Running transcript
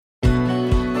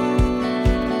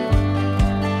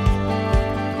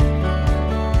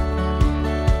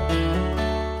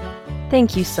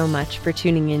Thank you so much for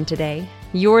tuning in today.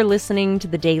 You're listening to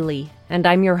The Daily, and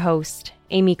I'm your host,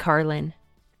 Amy Carlin.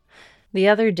 The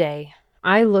other day,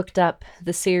 I looked up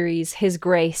the series His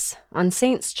Grace on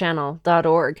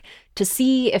saintschannel.org to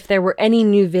see if there were any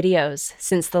new videos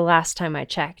since the last time I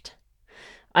checked.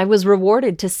 I was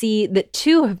rewarded to see that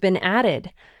 2 have been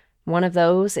added. One of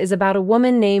those is about a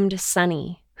woman named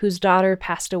Sunny, whose daughter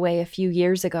passed away a few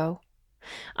years ago.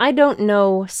 I don't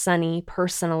know Sunny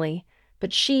personally,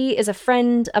 but she is a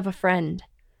friend of a friend.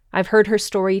 I've heard her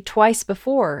story twice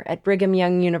before at Brigham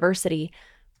Young University,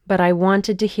 but I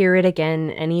wanted to hear it again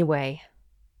anyway.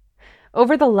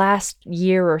 Over the last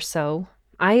year or so,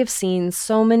 I have seen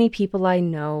so many people I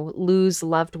know lose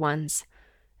loved ones,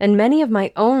 and many of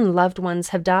my own loved ones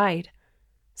have died.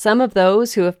 Some of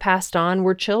those who have passed on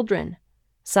were children,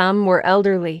 some were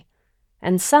elderly,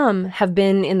 and some have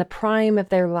been in the prime of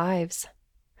their lives.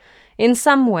 In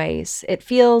some ways, it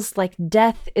feels like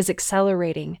death is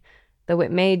accelerating, though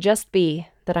it may just be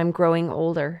that I'm growing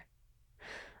older.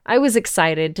 I was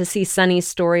excited to see Sunny's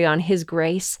story on His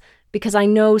Grace because I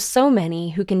know so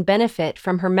many who can benefit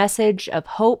from her message of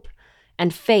hope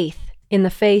and faith in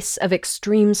the face of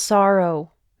extreme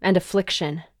sorrow and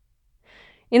affliction.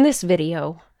 In this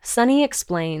video, Sunny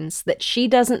explains that she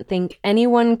doesn't think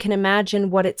anyone can imagine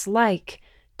what it's like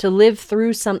to live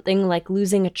through something like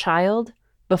losing a child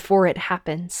before it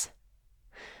happens.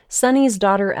 Sunny's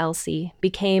daughter Elsie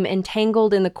became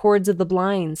entangled in the cords of the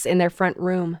blinds in their front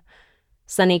room.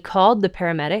 Sunny called the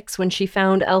paramedics when she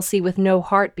found Elsie with no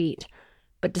heartbeat,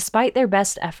 but despite their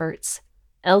best efforts,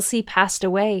 Elsie passed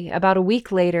away about a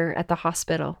week later at the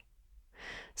hospital.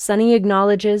 Sunny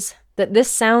acknowledges that this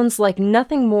sounds like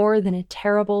nothing more than a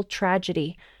terrible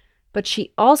tragedy, but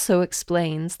she also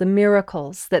explains the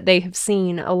miracles that they have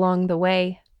seen along the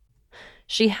way.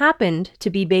 She happened to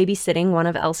be babysitting one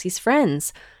of Elsie's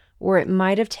friends, or it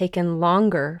might have taken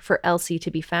longer for Elsie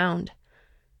to be found.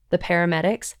 The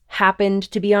paramedics happened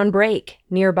to be on break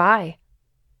nearby.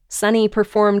 Sunny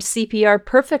performed CPR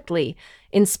perfectly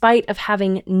in spite of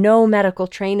having no medical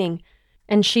training,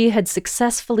 and she had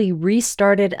successfully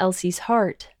restarted Elsie's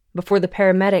heart before the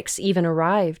paramedics even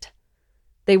arrived.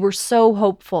 They were so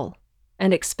hopeful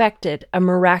and expected a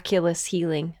miraculous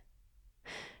healing.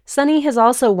 Sunny has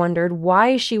also wondered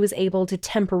why she was able to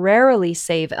temporarily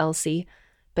save Elsie,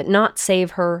 but not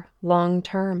save her long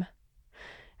term.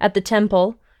 At the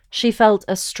temple, she felt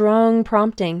a strong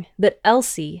prompting that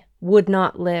Elsie would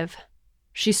not live.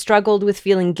 She struggled with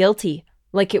feeling guilty,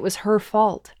 like it was her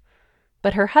fault.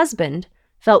 But her husband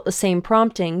felt the same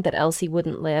prompting that Elsie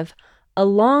wouldn't live,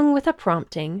 along with a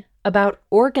prompting about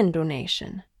organ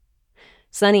donation.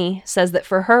 Sunny says that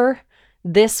for her,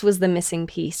 this was the missing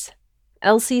piece.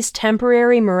 Elsie's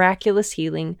temporary miraculous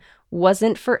healing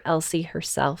wasn't for Elsie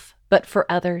herself, but for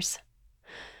others.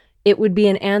 It would be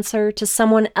an answer to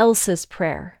someone else's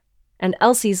prayer, and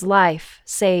Elsie's life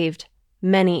saved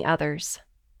many others.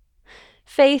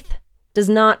 Faith does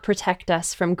not protect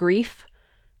us from grief,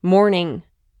 mourning,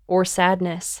 or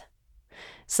sadness.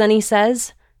 Sunny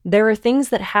says there are things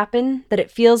that happen that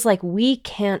it feels like we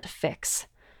can't fix.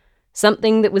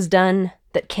 Something that was done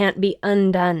that can't be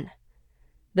undone.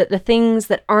 That the things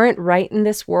that aren't right in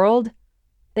this world,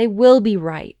 they will be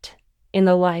right in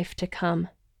the life to come.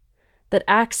 That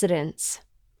accidents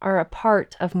are a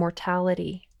part of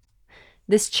mortality.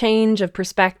 This change of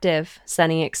perspective,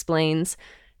 Sunny explains,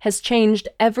 has changed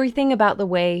everything about the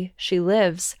way she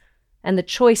lives and the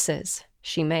choices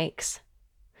she makes.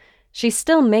 She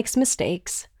still makes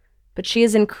mistakes, but she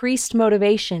has increased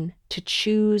motivation to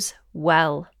choose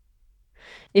well.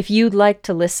 If you'd like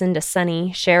to listen to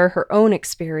Sunny share her own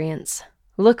experience,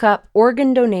 look up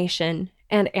organ donation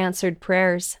and answered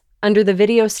prayers under the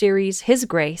video series His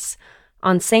Grace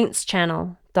on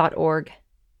saintschannel.org.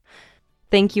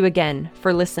 Thank you again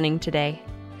for listening today.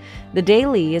 The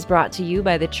Daily is brought to you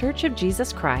by The Church of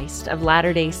Jesus Christ of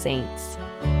Latter-day Saints.